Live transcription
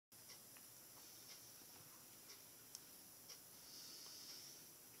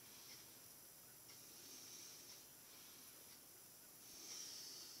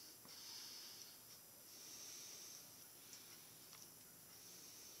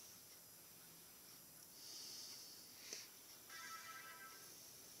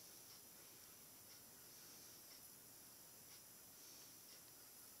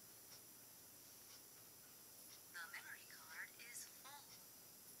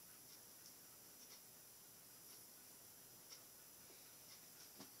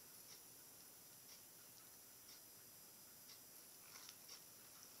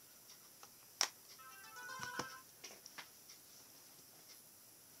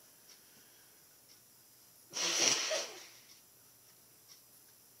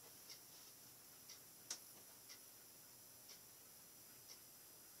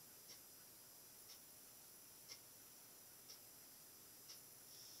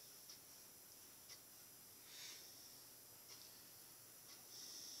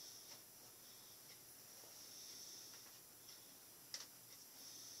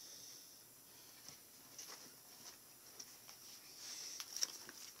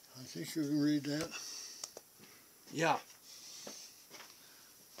think you can read that? Yeah.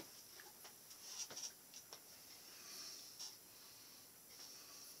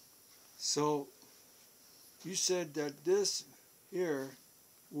 So you said that this here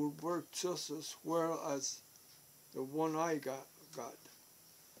would work just as well as the one I got.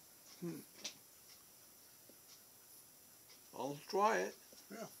 I'll try it.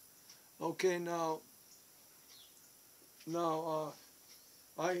 Yeah. Okay, now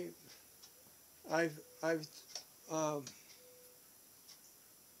I've um,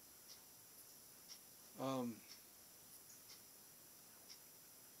 um,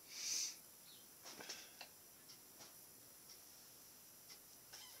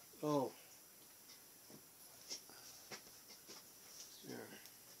 oh, here.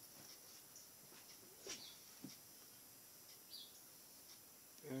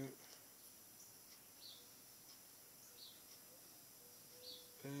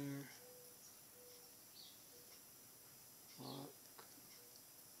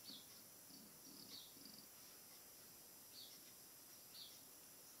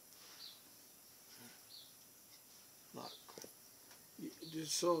 Lock.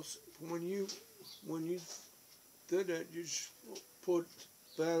 So when you did it, you just put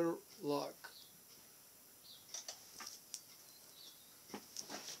Belar lock.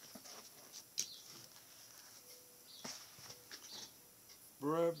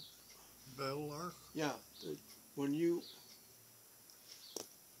 Belar? Yeah. When you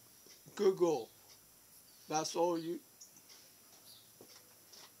Google, that's all you.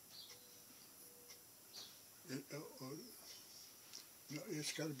 No,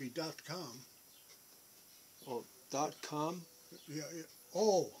 it's got to be .com. Oh, .com. Yeah.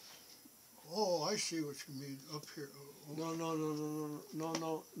 Oh, I see what you mean up here. Oh,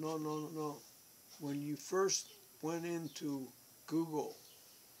 No. When you first went into Google,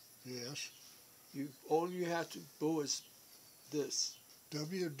 yes. All you have to do is this.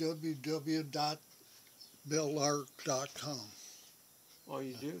 www.belar.com. Oh,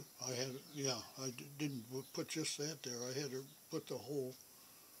 you do? I had, yeah. I didn't put just that there. I had to put the whole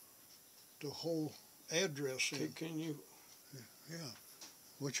address in. Can you? Yeah.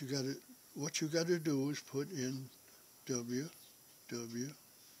 What you got to do is put in www.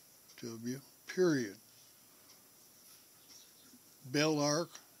 Period. Belar.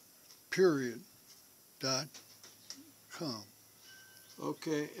 Period. .com.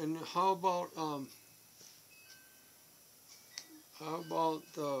 Okay, and how about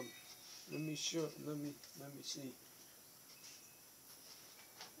let me see.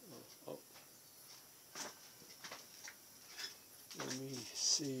 Oh, let me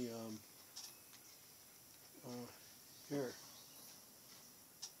see. Here.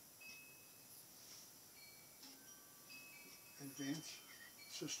 Advanced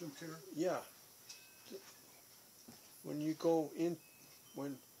system care. Yeah. When you go in,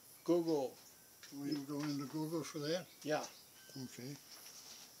 when Google. Will you go into Google for that? Yeah. Okay.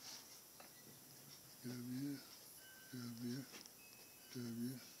 www.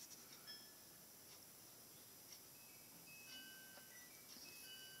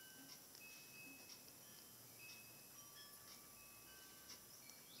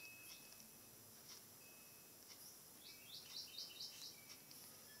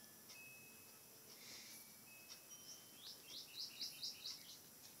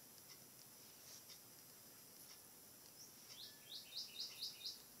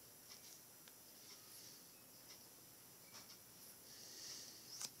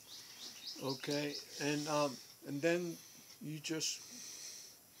 Okay, and then you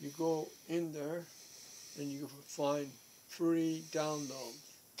go in there, and you find free download.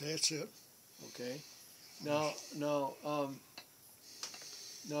 That's it. Okay. Now,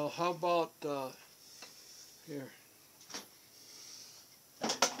 how about here?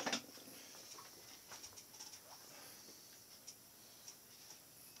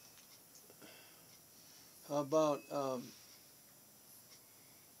 How about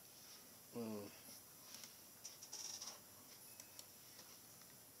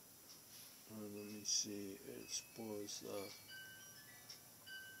let me see. It's was okay.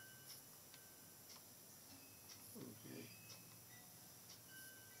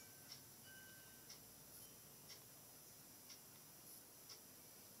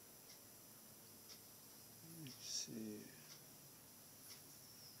 Let's see.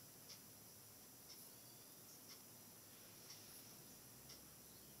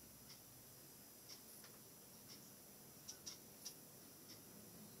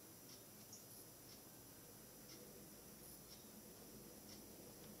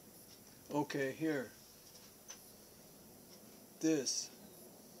 Okay, here. This.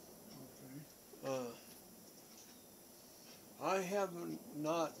 I haven't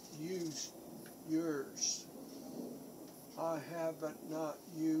not used yours. I haven't not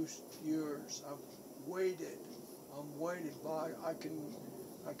used yours. I've waited. I'm waiting by. I can.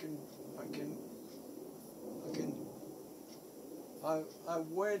 I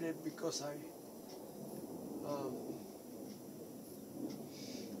waited because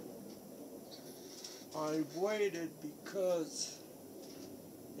I waited because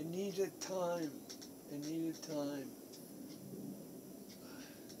it needed time. It needed time.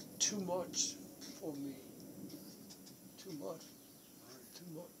 Too much for me. Too much. Too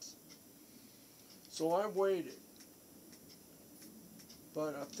much. So I waited.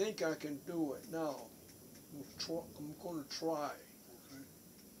 But I think I can do it now. I'm going to try. Okay.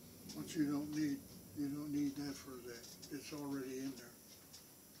 But you don't need that for that. It's already in there.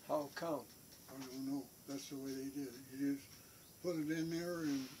 How come? I don't know. That's the way they did it. You just put it in there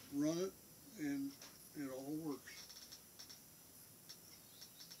and run it, and it all works.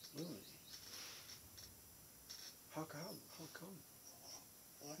 Really? How come? How come?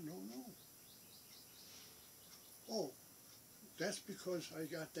 I don't know. Oh, that's because I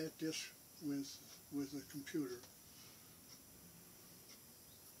got that disc with the computer,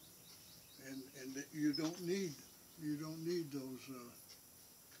 and you don't need those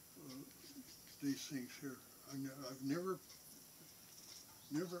these things here. I've never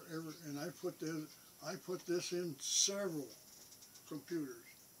ever, and I put this in several computers,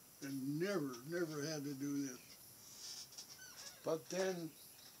 and never had to do this. But then,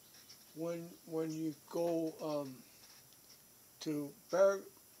 when you go to Belar,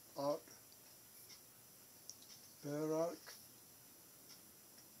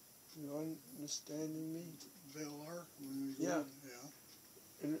 you understanding me? Belar, Yeah. Yeah.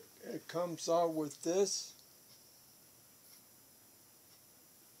 And it comes out with this.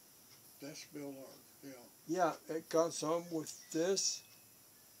 That's Belar, yeah. Yeah, it comes out with this.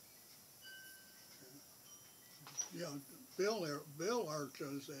 Yeah, Belar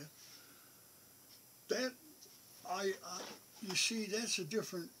does that. That you see, that's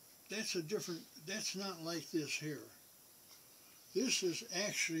not like this here. This is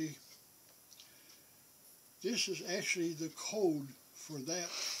actually the code for that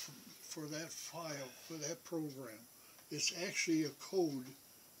file, for that program. It's actually a code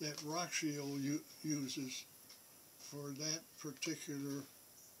that Roxio uses for that particular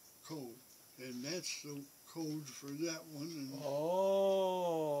code, and that's the code for that one. And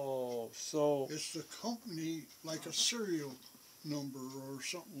oh, so it's the company, like a serial number or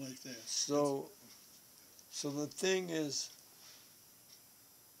something like that. So the thing is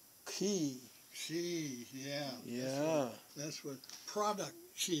key. Key, yeah. Yeah. That's what product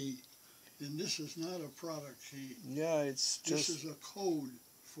key, and this is not a product key. Yeah, it's just. This is a code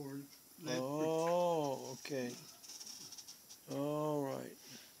for that. Oh, okay. All right.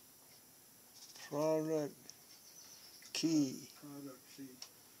 Product key. Product key.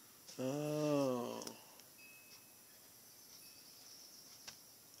 Oh.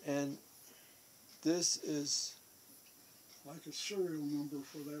 And this is like a serial number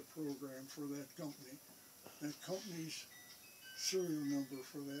for that program, for that company. That company's serial number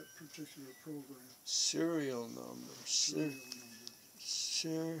for that particular program. Serial number. Serial number.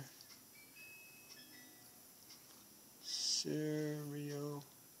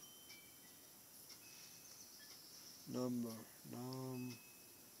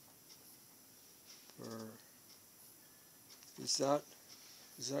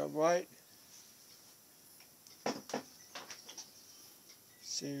 Is that right?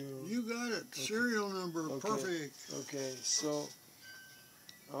 Serial. You got it. Okay. Serial number. Okay. Perfect. Okay. So,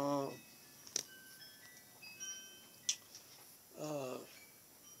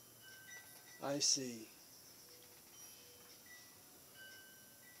 I see.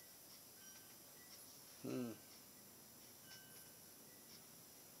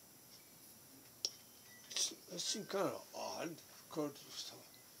 That seems kind of odd, because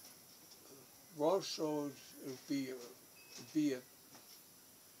Rosso would be there.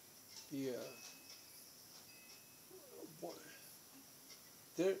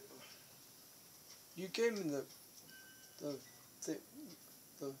 You gave me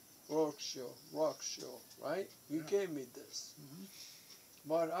the rock show, right? You gave me this,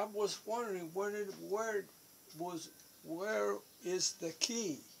 but I was wondering where is the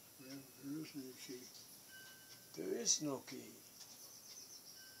key? Yeah, there is no key. There is no key.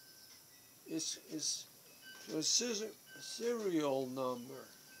 It's a serial number.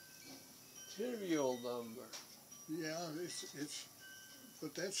 Serial number. Yeah, it's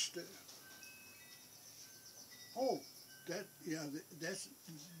but that's the. Oh, that's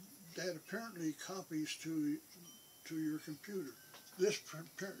that apparently copies to your computer. These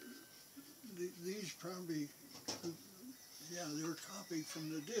probably, yeah, they were copied from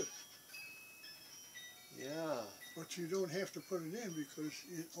the disk. Yeah. But you don't have to put it in because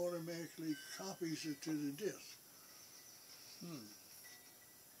it automatically copies it to the disk.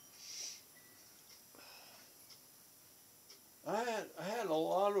 I had a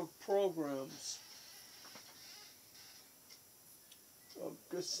lot of programs.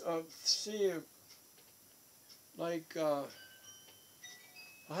 See, like I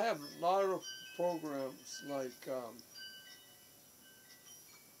have a lot of programs like I,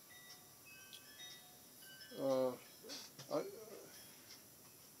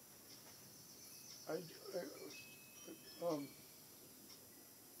 um,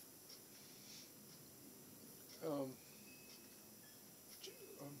 um,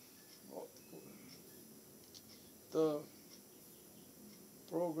 the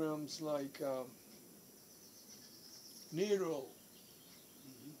programs like Nero.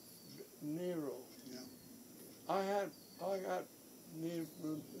 Nero. Yeah. I got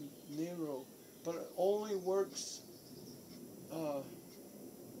Nero, but it only works.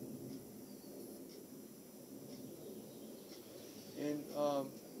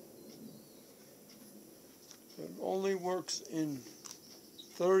 It only works in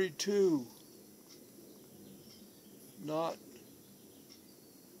 32, not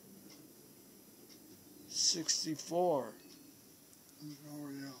 64. Oh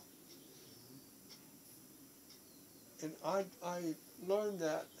yeah. And I learned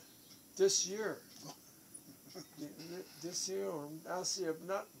that this year. This year or last year,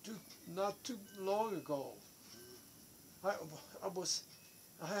 not too long ago. I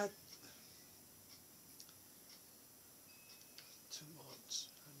had 2 months.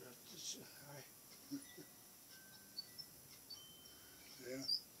 Yeah.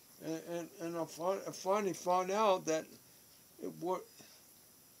 And I finally found out that it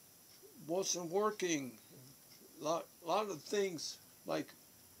wasn't working. Lot of things like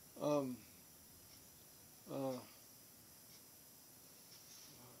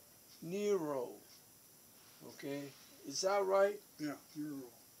Nero. Okay, is that right? Yeah,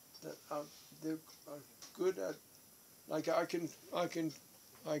 Nero. That they're good at. Like I can do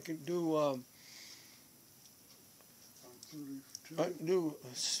I can do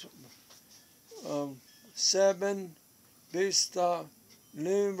 7 Vista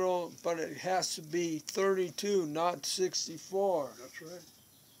Nero, but it has to be 32, not 64. That's right.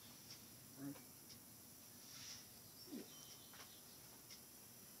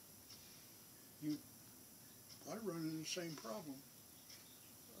 I run into the same problem.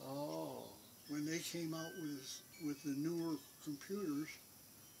 Oh. When they came out with the newer computers,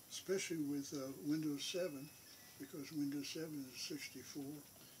 especially with Windows 7, because Windows 7 is 64.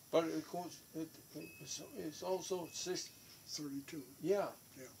 But of course, it's also 32. Yeah.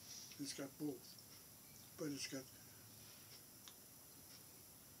 Yeah, it's got both. But it's got,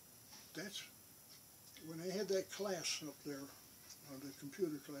 that's, when I had that class up there, the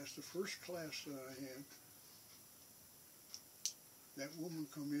computer class, the first class that I had, that woman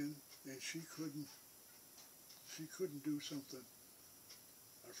come in and she couldn't do something.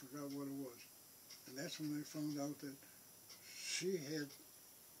 I forgot what it was. And that's when I found out that she had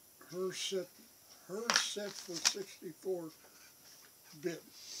her set for 64-bit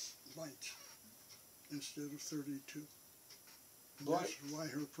bytes instead of 32. And that's why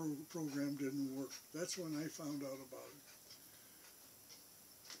her program didn't work. That's when I found out about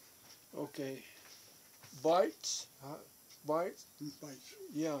it. Okay. Bytes? Bytes? Bytes.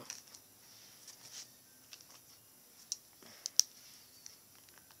 Yeah.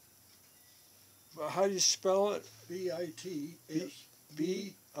 But how do you spell it? B-I-T-S.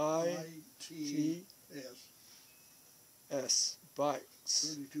 B-I-T-S. Bytes.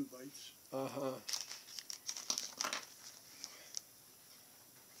 32 bytes. Uh-huh.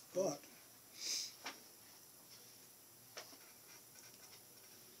 But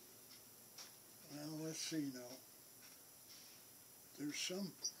now let's see now. There's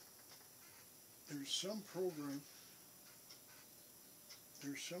some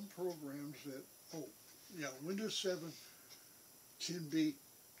programs that, oh yeah, Windows 7 can be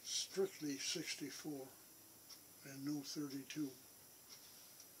strictly 64 and no 32.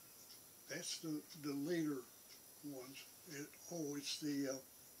 That's the later ones. It's the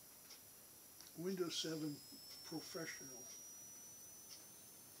Windows 7 professional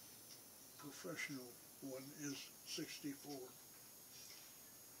one is 64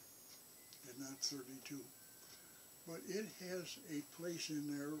 and not 32. But it has a place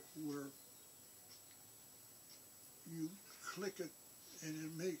in there where you click it and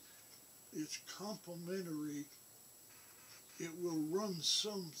it's complementary. It will run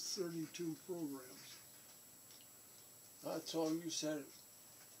some 32 programs. That's all you said.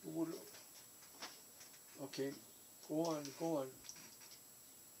 Okay, go on.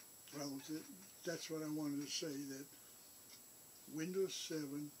 Well, that's what I wanted to say, that Windows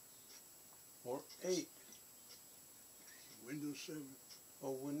 7, Or 8. Windows 7,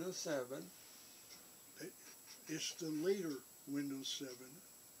 Or Windows 7. it's the later Windows 7.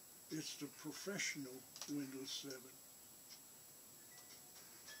 It's the professional Windows 7.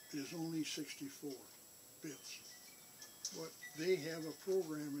 It's only 64 bits. But they have a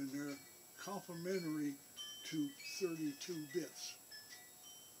program in there complementary to 32 bits,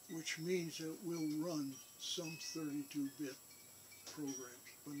 which means it will run some 32-bit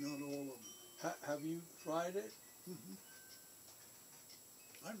programs, but not all of them. Have you tried it? Mm-hmm.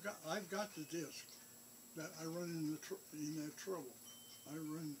 I've got the disk that I run in that trouble. I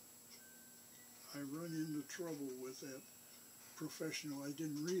run into trouble with that professional. I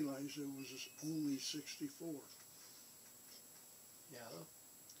didn't realize it was only 64. Yeah.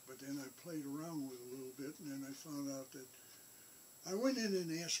 But then I played around with it a little bit, and then I found out that I went in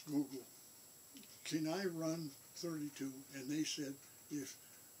and asked Google, can I run 32? And they said, if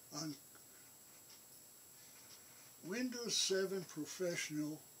on Windows 7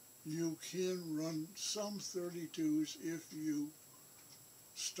 Professional, you can run some 32s if you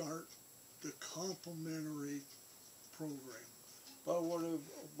start the complementary program. But what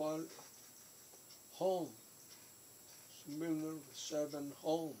about home? Windows 7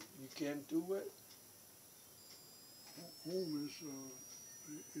 home. You can't do it? Home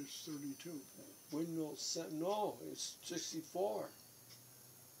is 32. Windows 7, no, it's 64.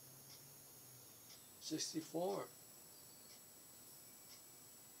 64.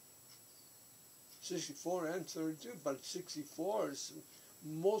 64 and 32, but 64 is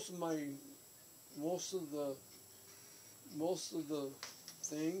most of the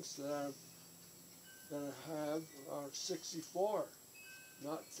things that I have are 64,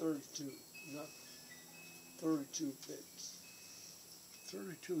 not 32, not 32 bits.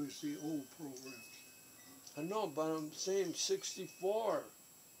 32 is the old program. I know, but I'm saying 64.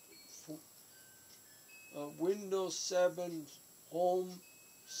 Windows 7 home,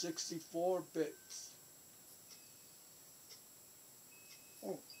 64 bits.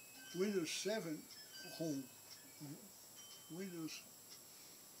 Oh, Windows 7 home.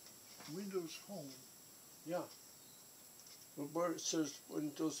 Windows home. Yeah. But where it says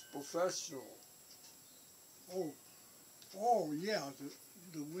Windows Professional. Oh yeah,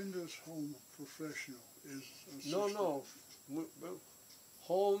 the Windows Home Professional is a 60. No.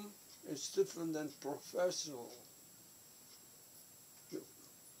 Home is different than professional.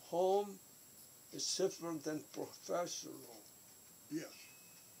 Home is different than professional. Yes.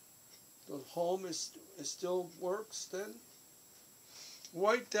 The home is still works then?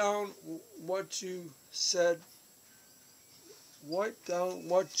 Write down what you said. Write down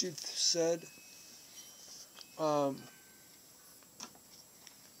what you said. For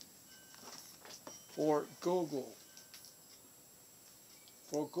Google.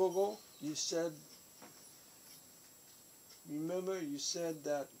 For Google, you said, remember you said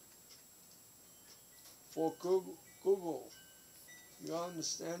that for Google, you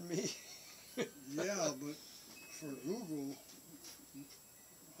understand me? Yeah, but for Google,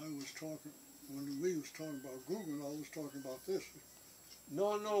 when we was talking about Google, I was talking about this.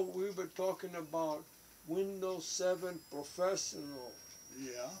 No, we were talking about Windows 7 Professional.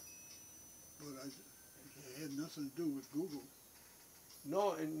 Yeah, but it had nothing to do with Google.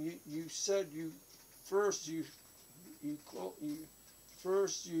 No, and you said first you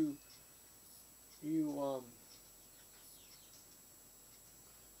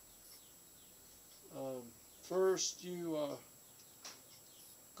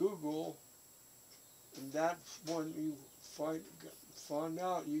Google, and that's when you find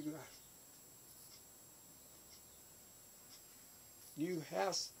out you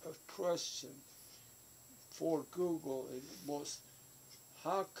asked a question for Google. It was,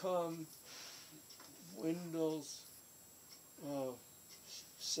 how come Windows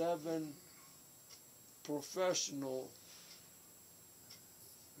 7 Professional?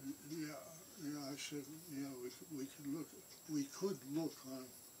 Yeah, I said, yeah, we could look on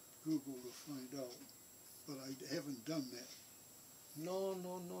Google to find out, but I haven't done that. No.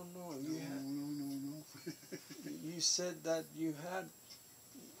 No. You said that you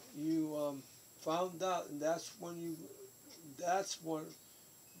found out, and then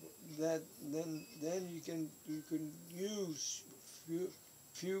you can use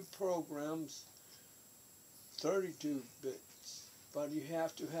few programs 32 bits, but you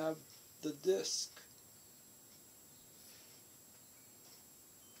have to have the disc.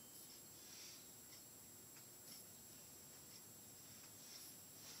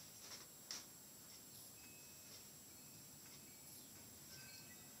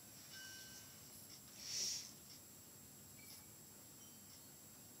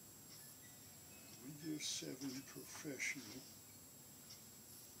 Windows 7 Professional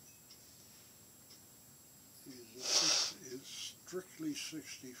is strictly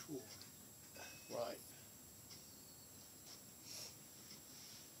 64. Right.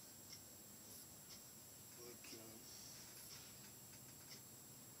 But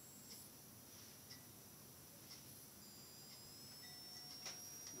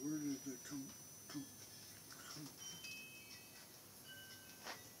where did it come?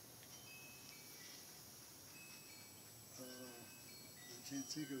 I can't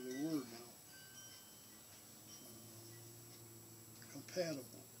think of the word now. Compatible.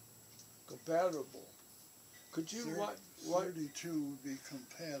 Compatible. Could you what? 32 would be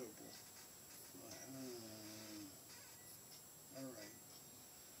compatible. All right.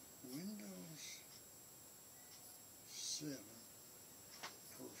 Windows 7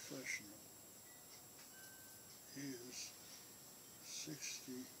 Professional is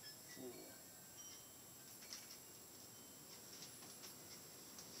 64.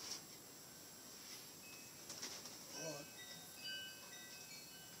 But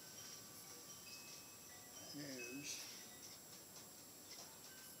has program that will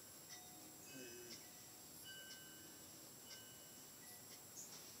be compatible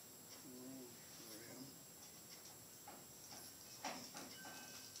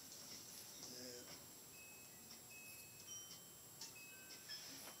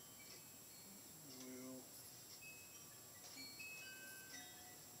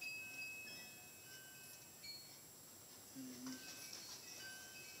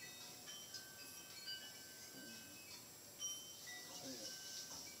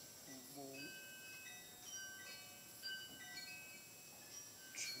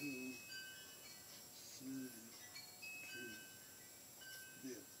to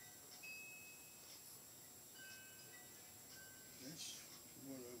 32-bit. That's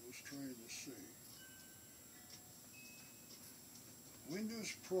what I was trying to say.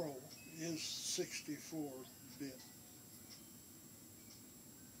 Windows Pro is 64-bit,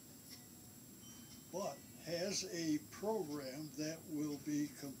 but has a program that will be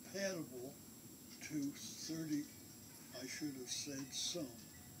compatible to 30, I should have said some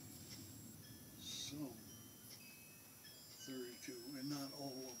 32, and not all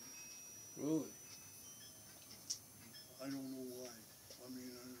of them. Really? I don't know why. I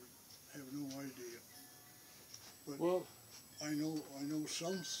mean, I have no idea. But Well, I know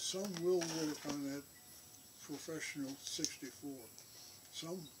some will work on that professional 64.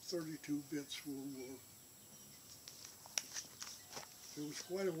 Some 32 bits will work. It was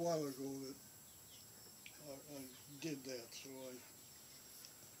quite a while ago that I did that, so I'm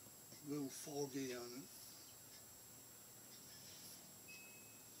a little foggy on it.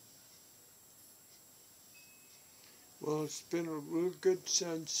 well, it's been a real good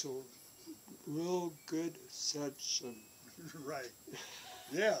session. Real good session. Right.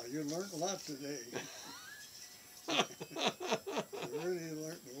 Yeah, you learned a lot today. You really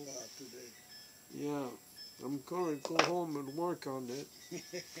learned a lot today. Yeah, I'm going to go home and work on it.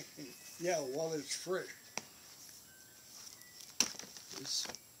 Yeah, while it's fresh. It's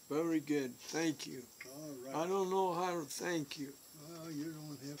very good. Thank you. All right. I don't know how to thank you. Well, you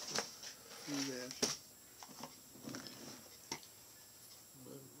don't have to do that.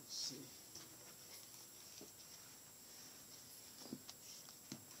 Let's see.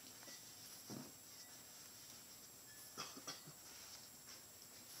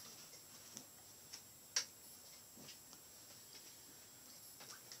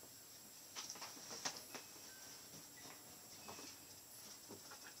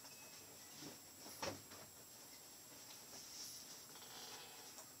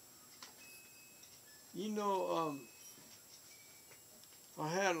 You know, I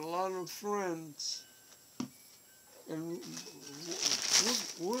had a lot of friends, and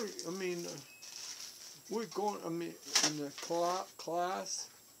we're going, in the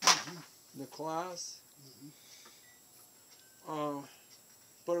class,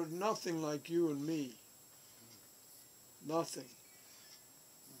 but nothing like you and me. Nothing.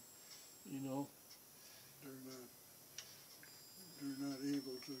 You know? They're not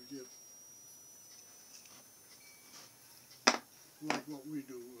able to get like what we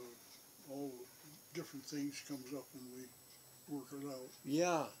do. All different things comes up and we work it out.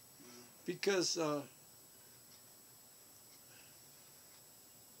 Yeah.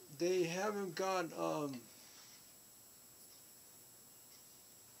 they haven't got I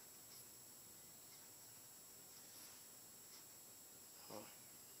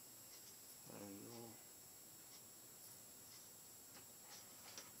don't know.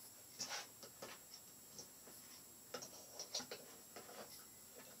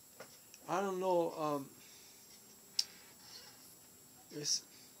 I don't know. It's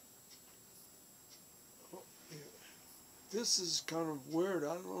this is kind of weird.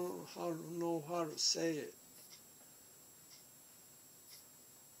 I don't know how to say it.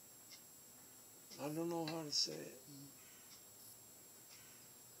 I don't know how to say it.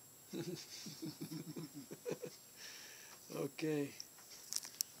 Okay.